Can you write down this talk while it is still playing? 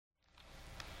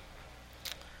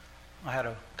I had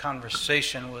a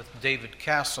conversation with David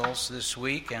Castles this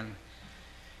week, and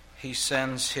he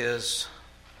sends his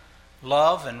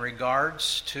love and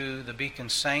regards to the Beacon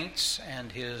Saints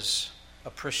and his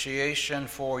appreciation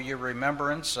for your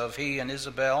remembrance of he and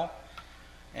Isabel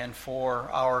and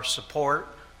for our support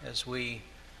as we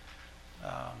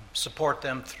support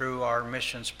them through our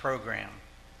missions program.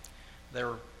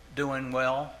 They're doing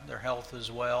well, their health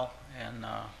is well, and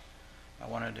I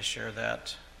wanted to share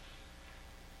that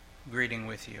greeting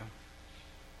with you.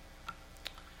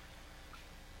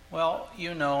 Well,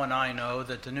 you know and I know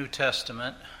that the New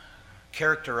Testament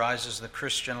characterizes the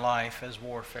Christian life as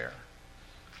warfare.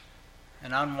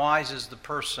 And unwise is the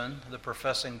person, the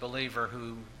professing believer,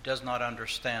 who does not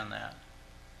understand that.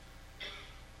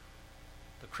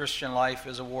 The Christian life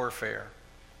is a warfare.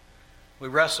 We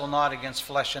wrestle not against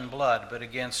flesh and blood, but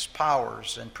against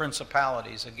powers and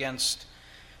principalities, against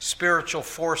spiritual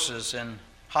forces in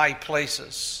high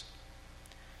places.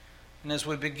 And as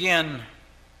we begin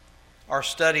our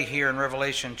study here in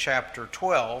Revelation chapter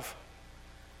 12,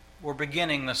 we're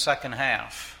beginning the second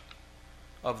half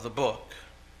of the book.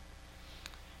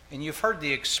 And you've heard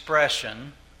the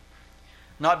expression,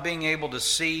 not being able to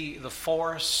see the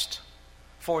forest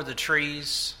for the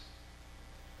trees.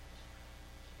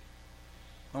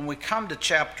 When we come to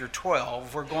chapter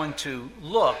 12, we're going to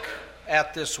look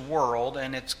at this world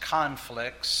and its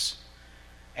conflicts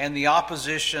and the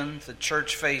opposition the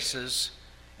church faces,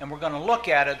 and we're going to look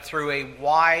at it through a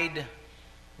wide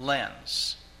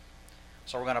lens.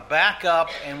 So we're going to back up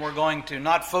and we're going to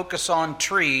not focus on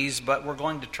trees, but we're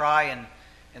going to try and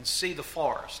see the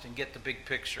forest and get the big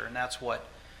picture, and that's what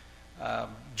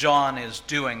John is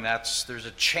doing. There's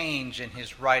a change in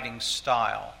his writing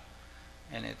style,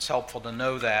 and it's helpful to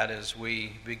know that as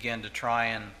we begin to try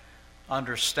and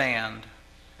understand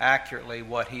accurately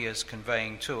what he is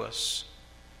conveying to us.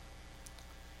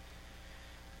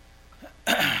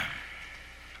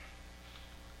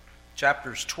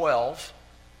 Chapters 12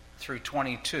 through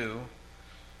 22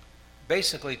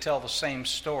 basically tell the same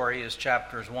story as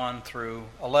chapters 1 through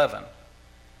 11,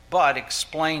 but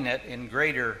explain it in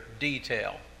greater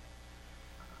detail.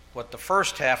 What the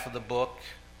first half of the book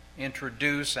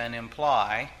introduce and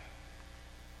imply,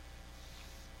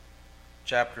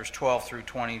 chapters 12 through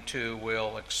 22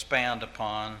 will expand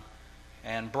upon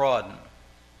and broaden.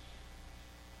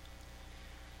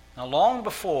 Now, long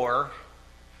before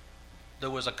there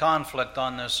was a conflict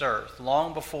on this earth,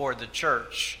 long before the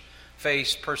church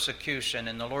faced persecution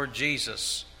and the Lord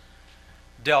Jesus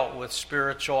dealt with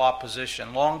spiritual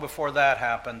opposition, long before that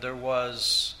happened, there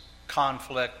was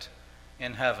conflict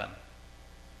in heaven.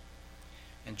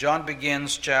 And John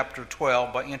begins chapter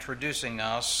 12 by introducing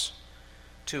us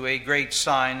to a great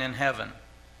sign in heaven.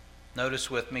 Notice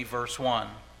with me verse 1.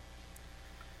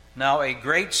 Now a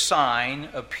great sign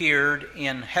appeared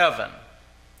in heaven,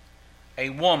 a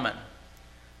woman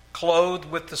clothed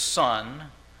with the sun,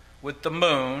 with the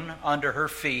moon under her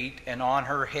feet, and on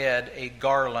her head a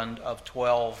garland of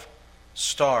 12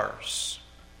 stars.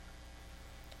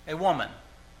 A woman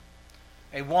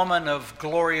of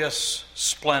glorious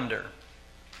splendor,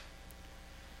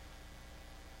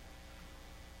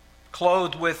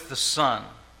 clothed with the sun,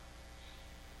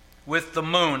 with the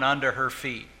moon under her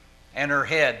feet, and her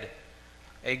head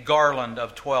a garland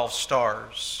of 12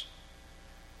 stars.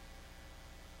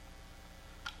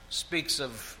 Speaks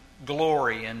of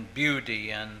glory and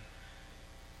beauty, and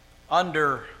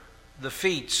under the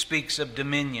feet speaks of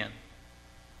dominion.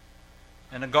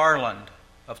 And a garland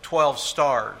of 12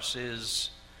 stars is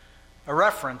a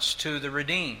reference to the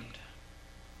redeemed.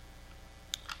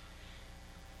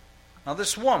 Now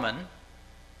this woman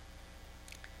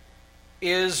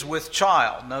is with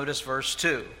child. Notice verse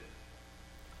 2.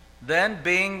 Then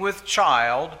being with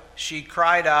child, she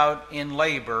cried out in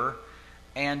labor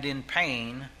and in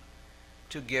pain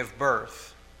to give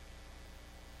birth.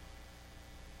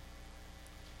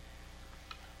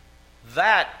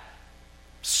 That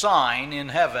sign in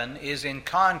heaven is in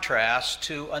contrast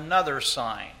to another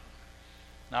sign.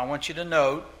 Now I want you to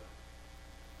note,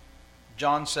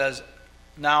 John says,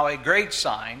 now a great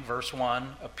sign, verse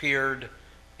 1, appeared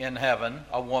in heaven,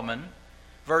 a woman.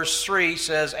 Verse 3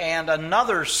 says, and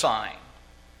another sign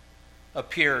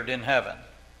appeared in heaven.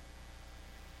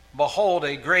 Behold,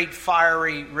 a great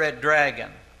fiery red dragon,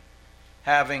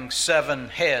 having 7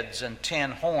 heads and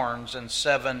 10 horns and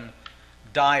 7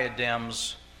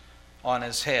 diadems on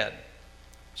his head.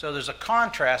 So there's a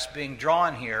contrast being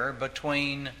drawn here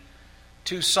between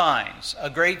two signs.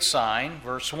 A great sign,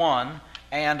 verse 1,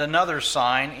 and another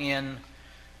sign in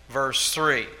verse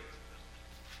 3.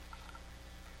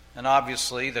 And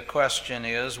obviously the question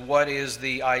is, what is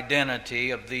the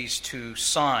identity of these two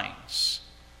signs?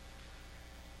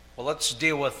 Well, let's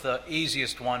deal with the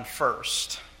easiest one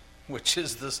first, which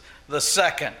is the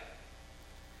second.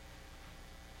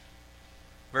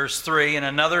 Verse 3, "And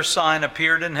another sign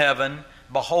appeared in heaven.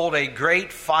 Behold, a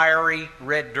great fiery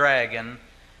red dragon,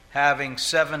 having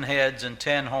 7 heads and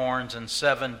 10 horns and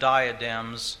 7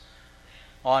 diadems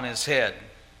on his head."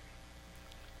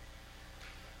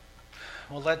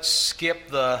 Well, let's skip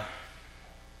the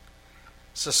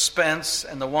suspense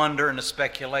and the wonder and the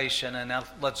speculation, and now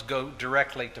let's go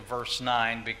directly to verse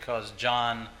 9, because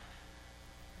John,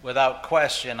 without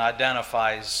question,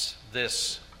 identifies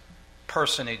this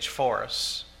personage for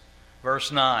us.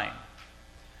 Verse 9.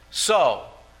 "So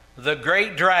the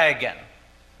great dragon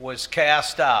was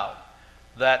cast out,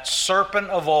 that serpent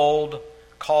of old,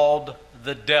 called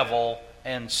the devil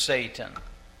and Satan,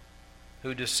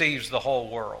 who deceives the whole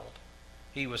world.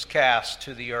 He was cast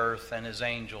to the earth, and his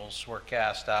angels were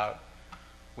cast out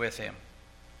with him."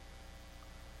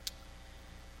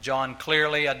 John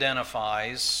clearly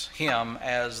identifies him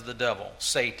as the devil,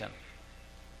 Satan.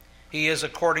 He is,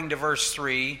 according to verse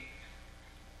 3,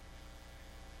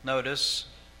 notice,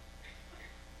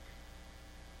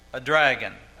 a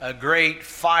dragon, a great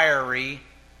fiery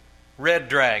red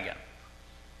dragon.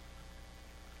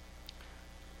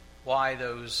 Why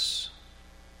those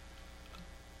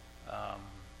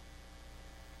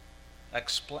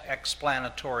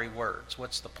explanatory words?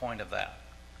 What's the point of that?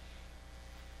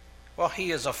 Well,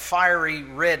 he is a fiery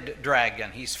red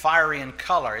dragon. He's fiery in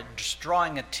color, just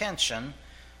drawing attention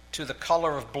to the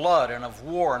color of blood and of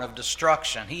war and of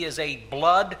destruction. He is a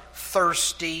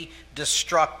bloodthirsty,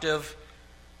 destructive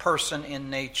person in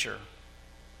nature.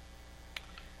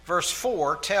 Verse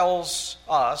 4 tells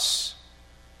us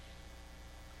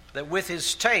that with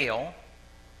his tail,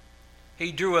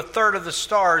 he drew 1/3 of the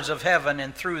stars of heaven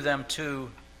and threw them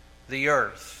to the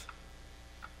earth.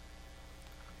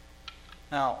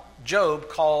 Now, Job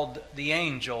called the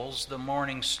angels the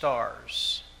morning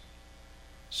stars.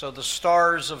 So the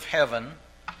stars of heaven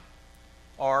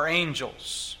are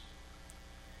angels.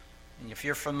 And if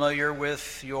you're familiar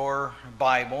with your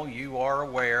Bible, you are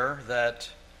aware that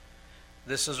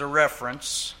this is a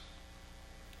reference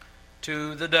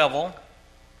to the devil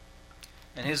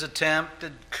and his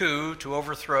attempted coup to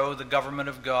overthrow the government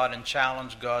of God and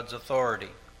challenge God's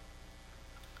authority.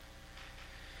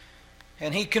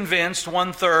 And he convinced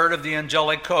 1/3 of the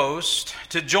angelic host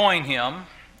to join him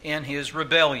in his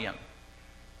rebellion.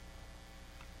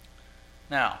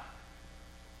 Now,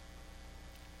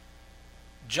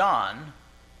 John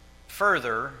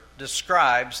further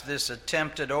describes this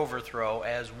attempted overthrow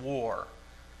as war.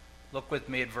 Look with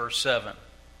me at verse 7.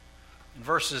 In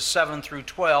verses 7 through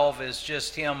 12 is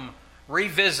just him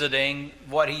revisiting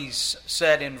what he's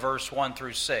said in verse 1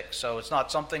 through 6. So it's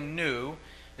not something new,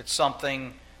 it's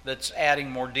something that's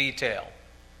adding more detail.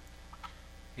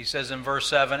 He says in verse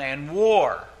 7, "And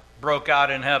war broke out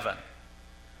in heaven.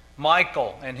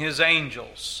 Michael and his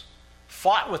angels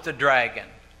fought with the dragon,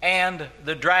 and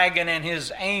the dragon and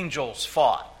his angels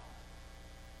fought."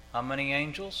 How many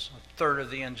angels? 1/3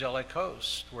 of the angelic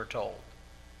host, we're told.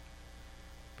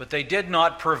 "But they did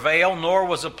not prevail, nor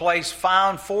was a place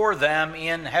found for them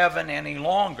in heaven any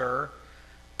longer.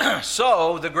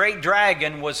 So the great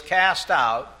dragon was cast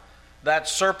out, that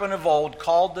serpent of old,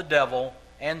 called the devil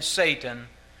and Satan,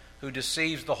 who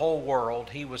deceives the whole world.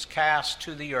 He was cast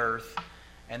to the earth,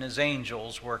 and his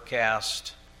angels were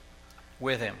cast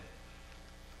with him."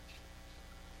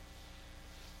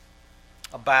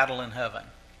 A battle in heaven.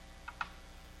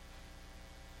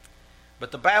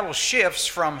 But the battle shifts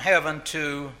from heaven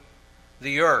to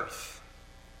the earth.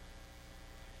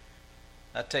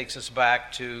 That takes us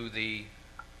back to the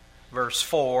verse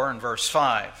 4 and verse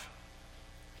 5.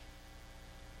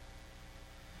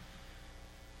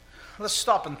 Let's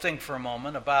stop and think for a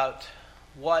moment about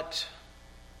what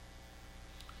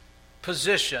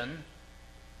position,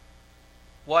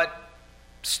 what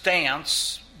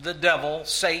stance the devil,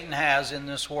 Satan, has in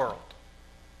this world.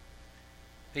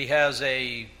 He has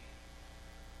a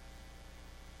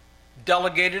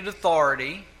delegated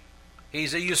authority.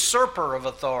 He's a usurper of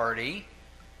authority.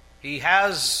 He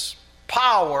has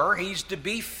power. He's to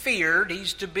be feared.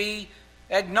 He's to be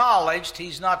acknowledged.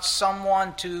 He's not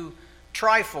someone to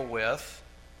trifle with.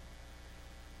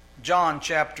 John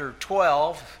chapter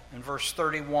 12 and verse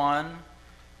 31,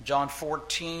 John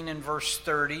 14 and verse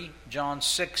 30, John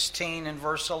 16 and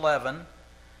verse 11.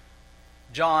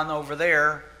 John over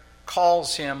there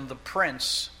calls him the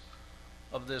prince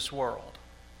of this world.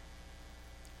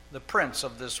 The prince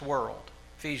of this world.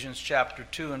 Ephesians chapter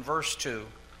 2 and verse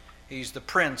 2. He's the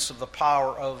prince of the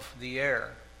power of the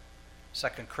air. 2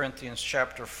 Corinthians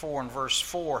chapter 4 and verse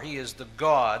 4, he is the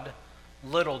God,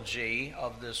 little g,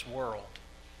 of this world.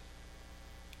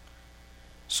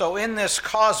 So in this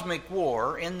cosmic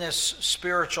war, in this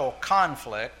spiritual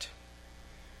conflict,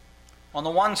 on the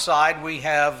one side we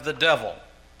have the devil,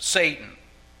 Satan.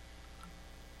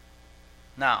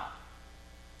 Now,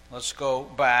 let's go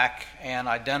back and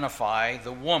identify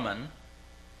the woman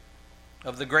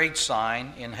of the great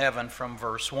sign in heaven from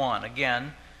verse 1.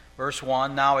 Again, verse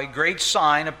 1, now a great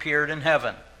sign appeared in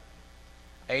heaven.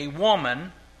 A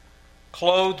woman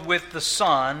clothed with the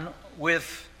sun,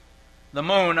 with the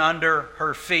moon under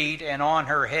her feet, and on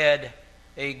her head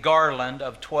a garland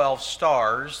of 12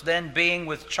 stars. Then being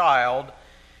with child,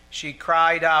 she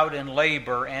cried out in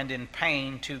labor and in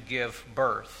pain to give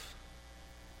birth.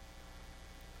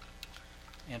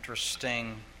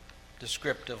 Interesting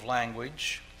descriptive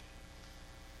language.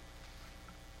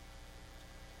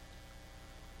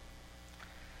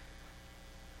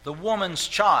 The woman's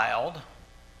child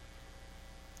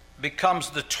becomes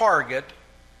the target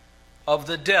of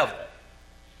the devil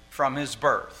from his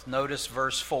birth. Notice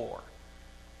verse 4.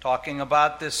 Talking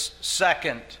about this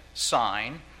second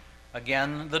sign,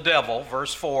 again the devil,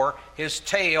 verse 4, his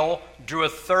tail drew a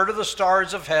third of the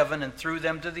stars of heaven and threw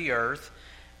them to the earth,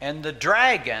 and the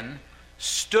dragon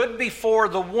stood before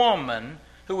the woman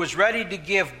who was ready to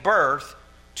give birth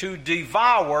to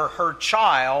devour her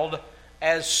child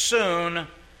as soon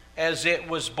as it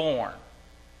was born.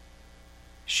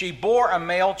 She bore a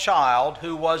male child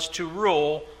who was to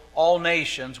rule all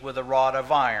nations with a rod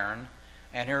of iron,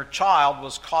 and her child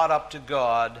was caught up to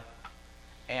God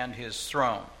and his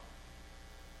throne.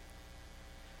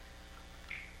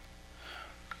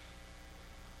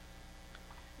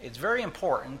 It's very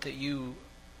important that you,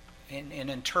 in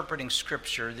interpreting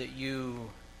Scripture, that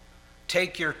you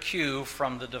take your cue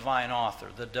from the divine author.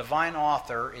 The divine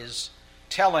author is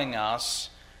telling us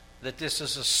that this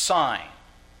is a sign.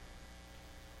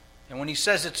 And when he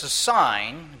says it's a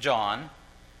sign, John,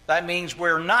 that means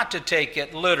we're not to take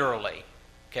it literally.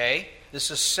 Okay?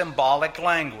 This is symbolic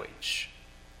language.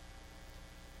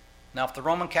 Now, if the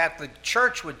Roman Catholic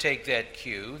Church would take that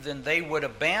cue, then they would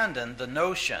abandon the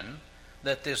notion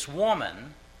that this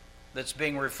woman that's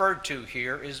being referred to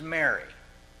here is Mary.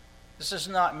 This is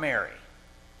not Mary.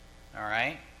 All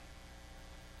right?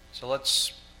 So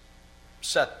let's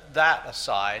set that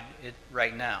aside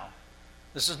right now.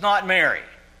 This is not Mary.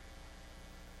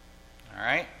 All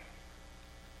right?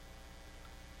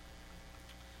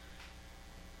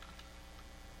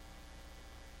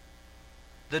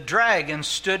 The dragon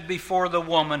stood before the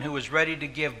woman who was ready to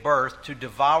give birth to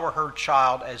devour her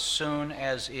child as soon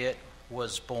as it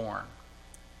was born.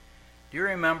 Do you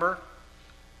remember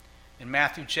in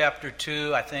Matthew chapter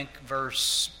 2, I think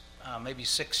verse maybe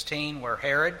 16, where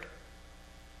Herod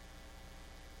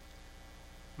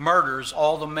murders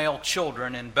all the male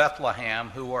children in Bethlehem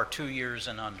who are 2 years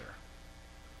and under?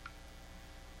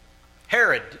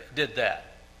 Herod did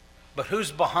that. But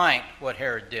who's behind what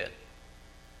Herod did?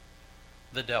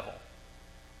 The devil.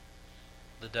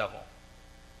 The devil.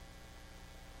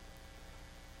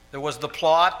 There was the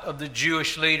plot of the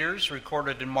Jewish leaders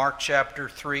recorded in Mark chapter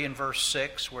 3 and verse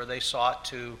 6, where they sought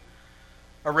to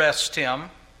arrest him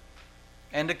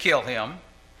and to kill him.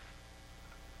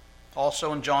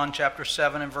 Also in John chapter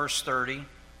 7 and verse 30,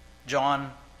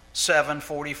 John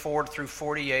 7:44 through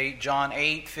 48, John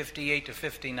 8:58 to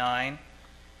 59,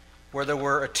 where there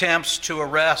were attempts to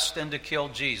arrest and to kill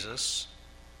Jesus.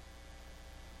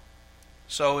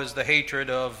 So is the hatred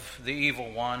of the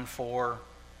evil one for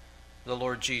the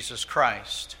Lord Jesus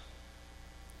Christ.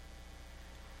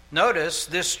 Notice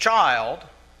this child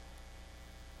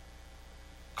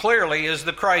clearly is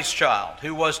the Christ child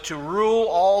who was to rule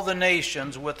all the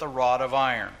nations with a rod of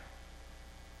iron.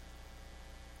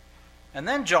 And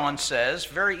then John says,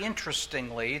 very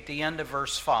interestingly, at the end of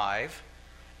verse 5,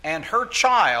 and her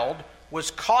child was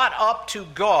caught up to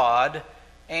God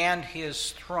and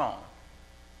his throne.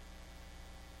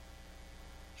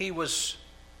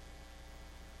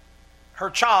 Her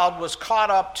child was caught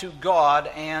up to God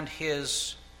and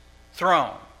his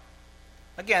throne.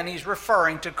 Again, he's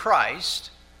referring to Christ,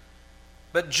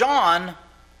 but John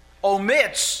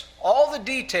omits all the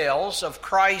details of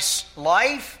Christ's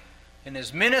life and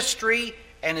his ministry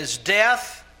and his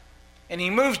death, and he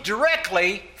moves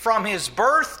directly from his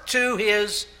birth to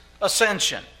his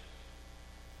ascension.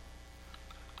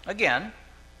 Again,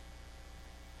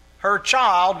 her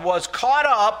child was caught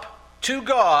up to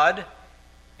God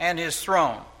and his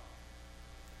throne.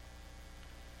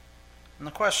 And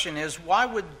the question is,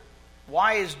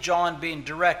 why is John being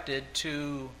directed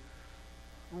to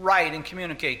write and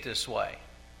communicate this way?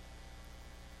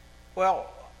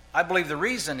 Well, I believe the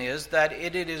reason is that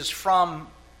it is from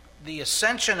the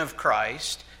ascension of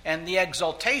Christ and the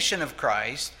exaltation of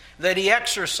Christ that he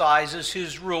exercises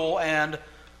his rule and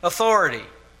authority.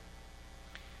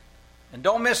 And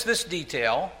don't miss this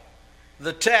detail.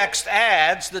 The text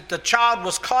adds that the child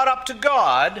was caught up to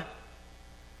God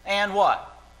and what?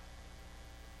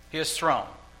 His throne.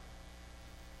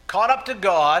 Caught up to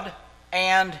God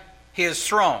and his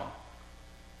throne,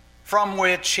 from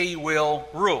which he will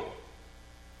rule.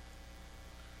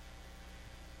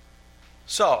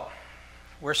 So,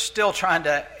 we're still trying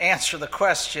to answer the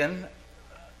question,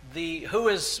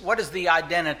 what is the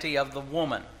identity of the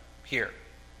woman here?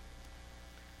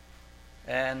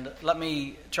 And let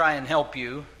me try and help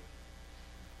you.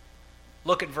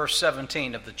 Look at verse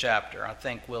 17 of the chapter. I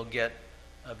think we'll get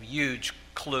a huge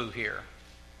clue here.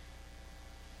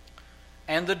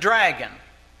 And the dragon,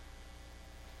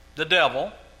 the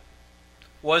devil,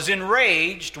 was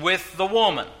enraged with the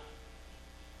woman,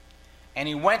 and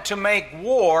he went to make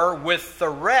war with the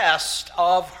rest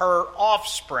of her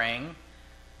offspring,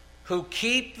 who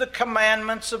keep the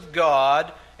commandments of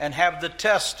God and have the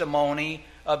testimony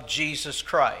of Jesus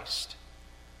Christ.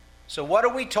 So what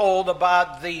are we told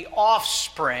about the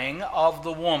offspring of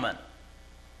the woman?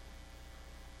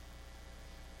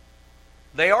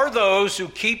 They are those who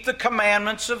keep the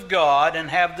commandments of God and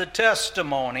have the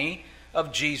testimony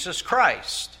of Jesus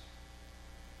Christ.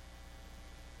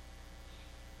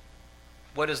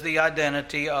 What is the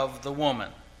identity of the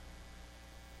woman?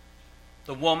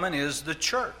 The woman is the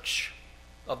church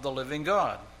of the living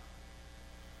God.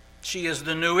 She is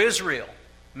the new Israel,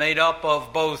 made up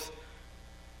of both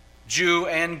Jew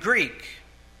and Greek.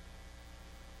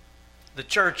 The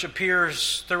church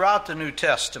appears throughout the New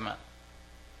Testament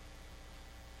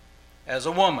as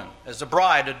a woman, as a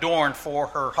bride adorned for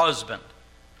her husband.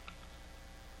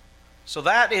 So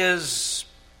that is,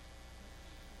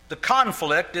 the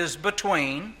conflict is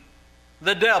between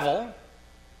the devil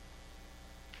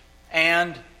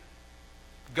and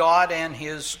God and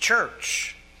his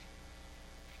church.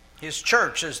 His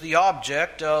church is the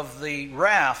object of the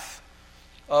wrath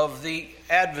of the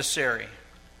adversary.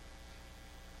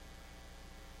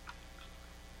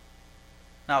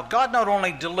 Now, God not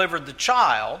only delivered the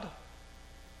child,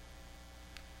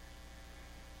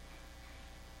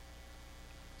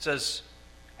 it says,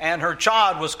 and her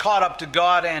child was caught up to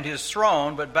God and his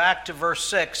throne. But back to verse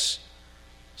 6,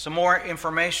 some more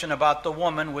information about the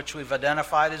woman, which we've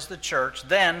identified as the church.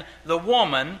 Then the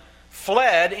woman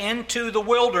fled into the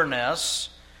wilderness,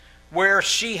 where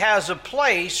she has a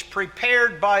place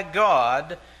prepared by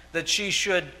God that she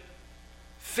should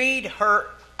feed her,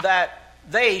 that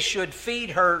they should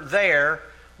feed her there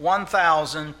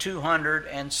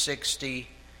 1,260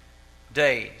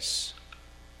 days.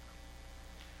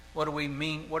 What do we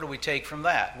mean? What do we take from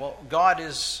that? Well, God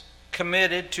is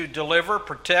committed to deliver,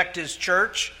 protect his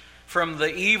church from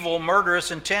the evil,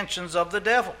 murderous intentions of the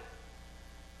devil.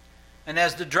 And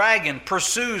as the dragon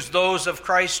pursues those of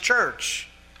Christ's church,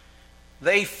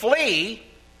 they flee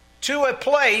to a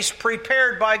place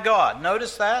prepared by God.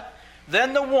 Notice that?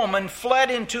 Then the woman fled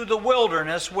into the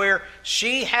wilderness, where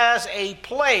she has a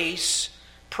place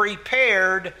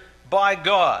prepared by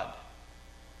God,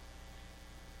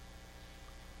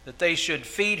 that they should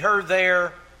feed her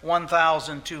there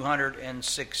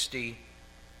 1,260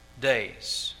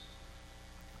 days.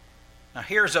 Now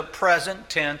here's a present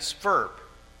tense verb.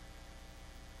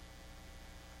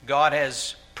 God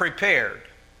has prepared.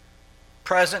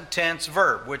 Present tense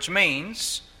verb, which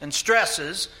means and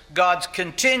stresses God's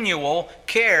continual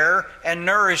care and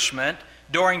nourishment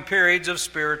during periods of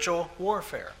spiritual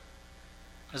warfare.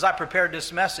 As I prepared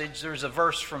this message, there's a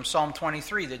verse from Psalm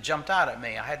 23 that jumped out at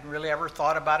me. I hadn't really ever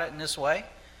thought about it in this way.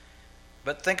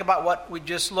 But think about what we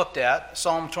just looked at.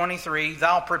 Psalm 23,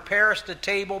 Thou preparest a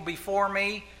table before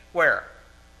me, where?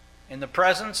 In the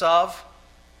presence of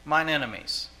mine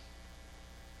enemies.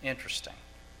 Interesting.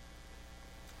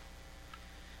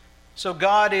 So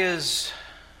God is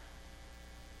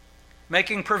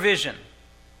making provision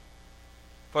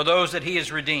for those that he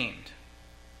has redeemed.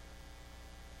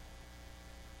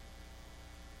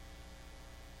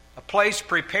 A place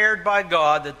prepared by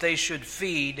God that they should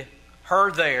feed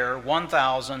her there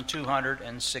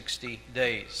 1,260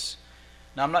 days.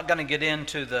 Now, I'm not going to get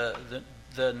into the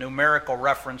numerical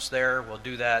reference there. We'll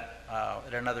do that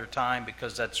at another time,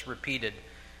 because that's repeated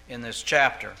in this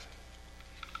chapter.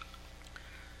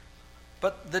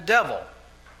 But the devil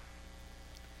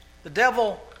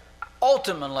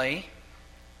ultimately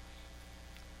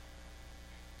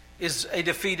is a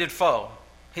defeated foe.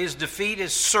 His defeat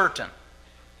is certain.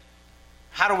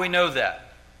 How do we know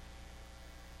that?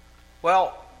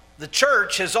 Well, the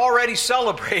church has already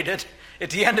celebrated at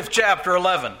the end of chapter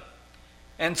 11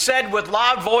 and said with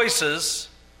loud voices,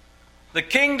 the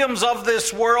kingdoms of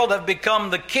this world have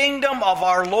become the kingdom of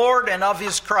our Lord and of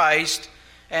his Christ,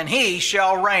 and he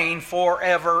shall reign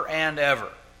forever and ever.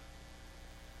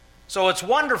 So it's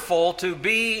wonderful to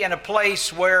be in a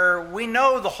place where we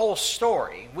know the whole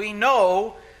story. We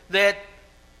know that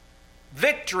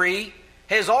victory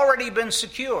has already been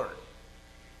secured.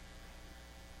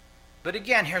 But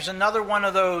again, here's another one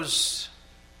of those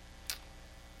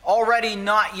already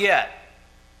not yet.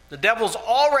 The devil's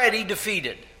already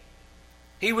defeated.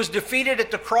 He was defeated at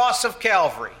the cross of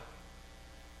Calvary.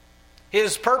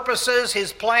 His purposes,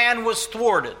 his plan was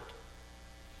thwarted.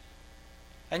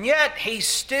 And yet, he's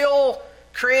still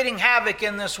creating havoc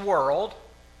in this world.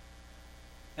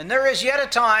 And there is yet a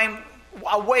time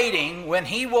awaiting when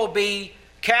he will be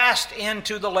cast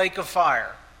into the lake of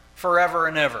fire forever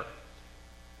and ever.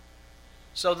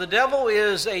 So the devil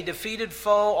is a defeated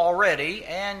foe already,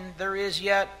 and there is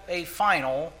yet a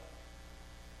final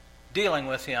dealing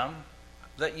with him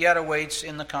that yet awaits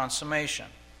in the consummation.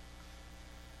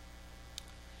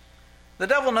 The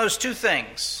devil knows two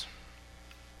things.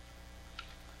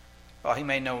 Well, he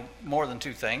may know more than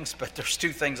two things, but there's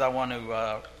two things I want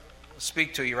to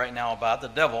speak to you right now about the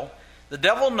devil. The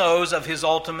devil knows of his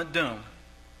ultimate doom.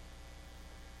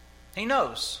 He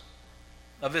knows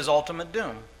of his ultimate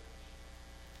doom.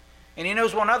 And he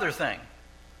knows one other thing.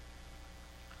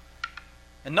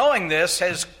 And knowing this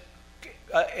is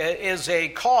a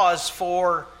cause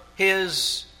for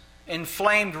his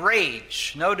inflamed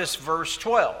rage. Notice verse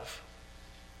 12.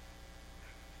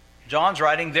 John's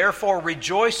writing, "Therefore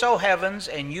rejoice, O heavens,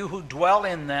 and you who dwell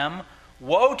in them.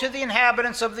 Woe to the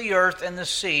inhabitants of the earth and the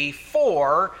sea,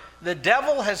 for the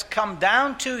devil has come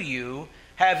down to you,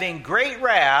 having great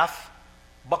wrath,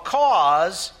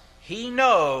 because he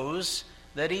knows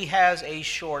that he has a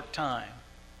short time."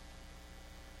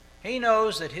 He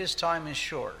knows that his time is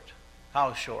short.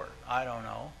 How short? I don't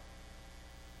know.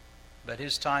 But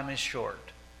his time is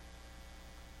short.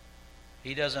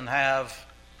 He doesn't have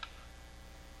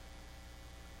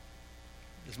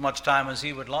as much time as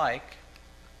he would like.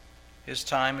 His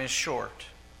time is short.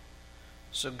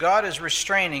 So God is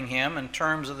restraining him in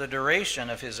terms of the duration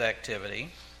of his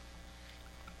activity.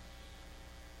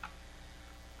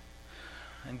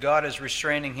 And God is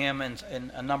restraining him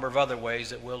in a number of other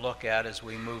ways that we'll look at as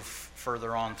we move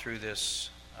further on through this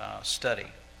study.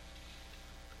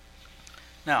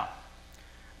 Now,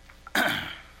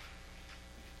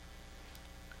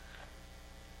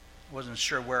 wasn't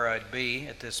sure where I'd be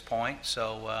at this point,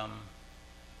 so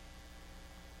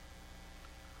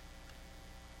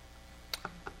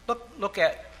look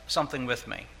at something with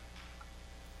me.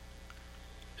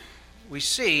 We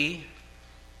see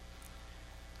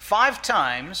 5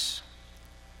 times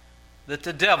that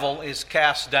the devil is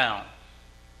cast down.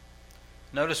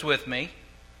 Notice with me,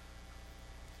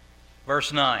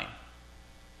 verse 9.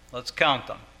 Let's count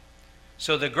them.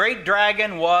 "So the great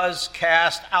dragon was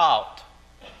cast out,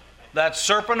 that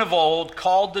serpent of old,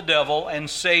 called the devil and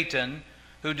Satan,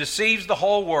 who deceives the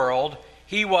whole world.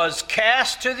 He was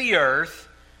cast to the earth,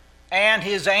 and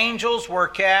his angels were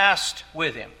cast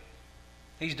with him."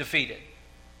 He's defeated.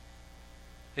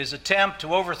 His attempt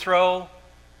to overthrow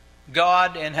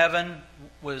God in heaven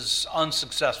was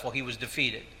unsuccessful. He was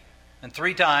defeated. And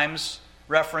 3 times,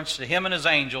 reference to him and his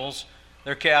angels,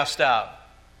 they're cast out.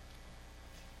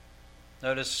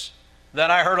 Notice, "Then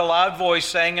I heard a loud voice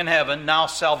saying in heaven, Now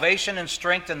salvation and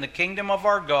strength in the kingdom of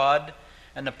our God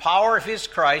and the power of his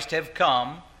Christ have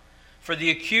come. For the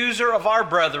accuser of our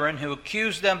brethren, who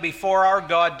accused them before our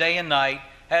God day and night,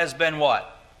 has been"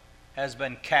 what? Has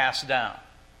been cast down.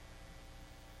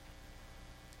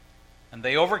 "And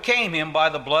they overcame him by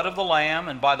the blood of the Lamb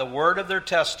and by the word of their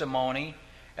testimony,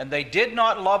 and they did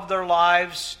not love their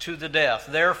lives to the death.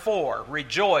 Therefore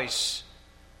rejoice,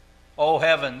 O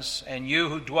heavens, and you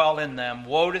who dwell in them.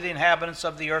 Woe to the inhabitants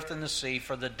of the earth and the sea,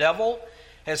 for the devil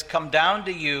has come down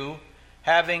to you,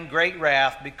 having great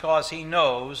wrath, because he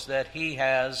knows that he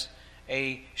has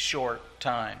a short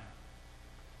time."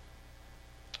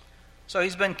 So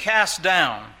he's been cast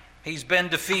down. He's been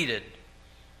defeated.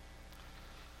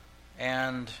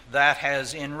 And that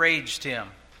has enraged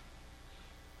him.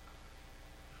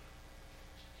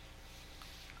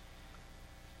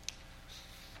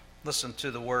 Listen to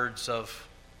the words of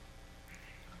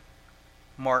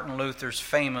Martin Luther's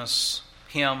famous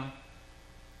hymn,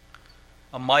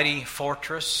 "A mighty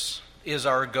fortress is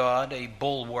our God, a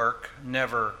bulwark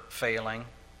never failing.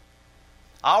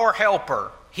 Our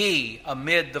helper, he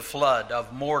amid the flood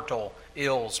of mortal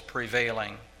ills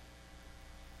prevailing.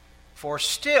 For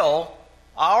still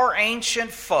our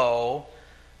ancient foe,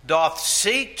 doth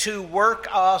seek to work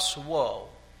us woe.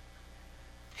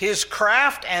 His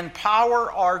craft and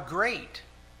power are great,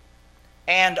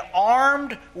 and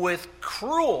armed with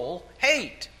cruel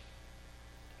hate.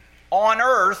 On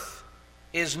earth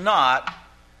is not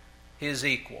his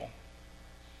equal.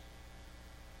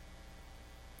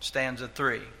 Stanza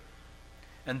 3.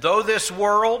 And though this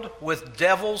world with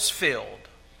devils filled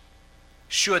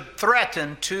should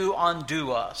threaten to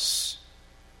undo us,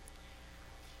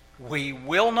 we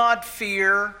will not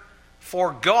fear,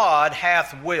 for God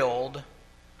hath willed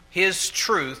his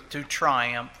truth to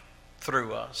triumph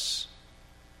through us.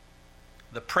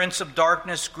 The prince of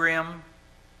darkness grim,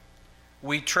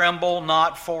 we tremble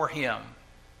not for him.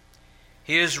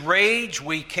 His rage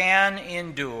we can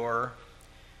endure,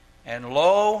 and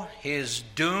lo, his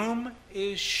doom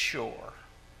is sure.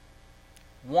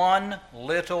 One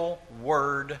little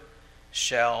word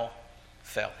shall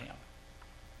fell him.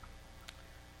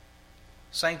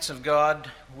 Saints of God,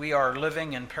 we are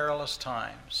living in perilous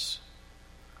times.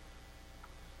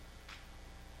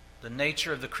 The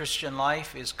nature of the Christian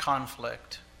life is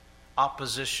conflict,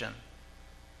 opposition.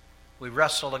 We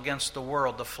wrestle against the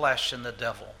world, the flesh, and the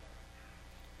devil.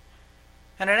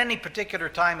 And at any particular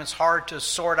time, it's hard to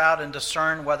sort out and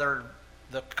discern whether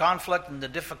the conflict and the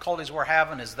difficulties we're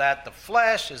having, is that the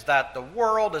flesh, is that the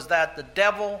world, is that the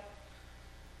devil?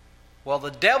 Well,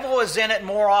 the devil is in it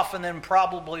more often than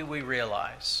probably we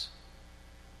realize.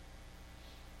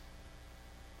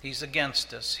 He's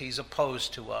against us. He's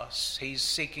opposed to us. He's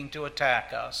seeking to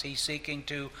attack us. He's seeking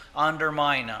to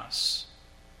undermine us.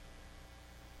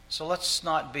 So let's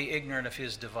not be ignorant of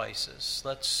his devices.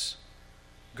 Let's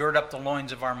gird up the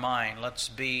loins of our mind. Let's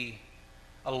be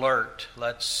alert.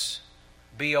 Let's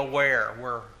be aware.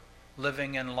 We're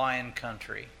living in lion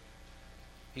country.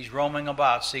 He's roaming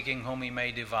about seeking whom he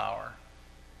may devour.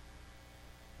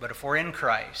 But if we're in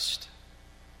Christ,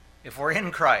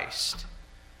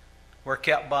 we're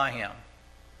kept by him.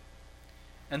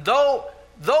 And though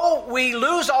we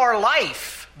lose our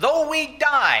life, though we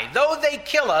die, though they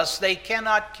kill us, they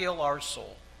cannot kill our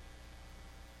soul.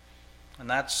 And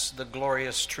that's the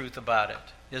glorious truth about it,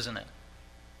 isn't it?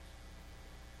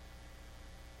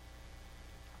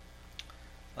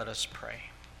 Let us pray.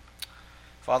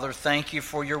 Father, thank you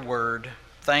for your word.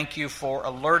 Thank you for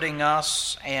alerting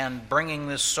us and bringing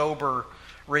this sober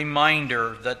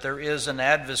reminder that there is an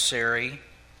adversary,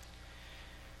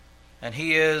 and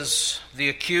he is the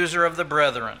accuser of the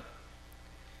brethren.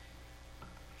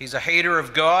 He's a hater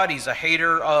of God. He's a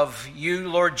hater of you,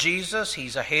 Lord Jesus.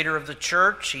 He's a hater of the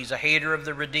church. He's a hater of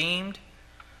the redeemed.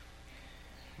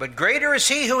 But greater is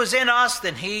he who is in us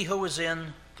than he who is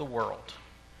in the world.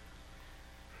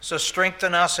 So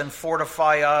strengthen us and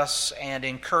fortify us and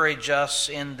encourage us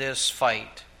in this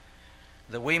fight,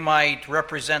 that we might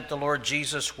represent the Lord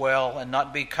Jesus well and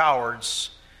not be cowards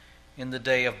in the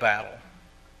day of battle.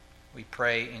 We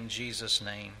pray in Jesus'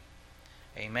 name.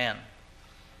 Amen.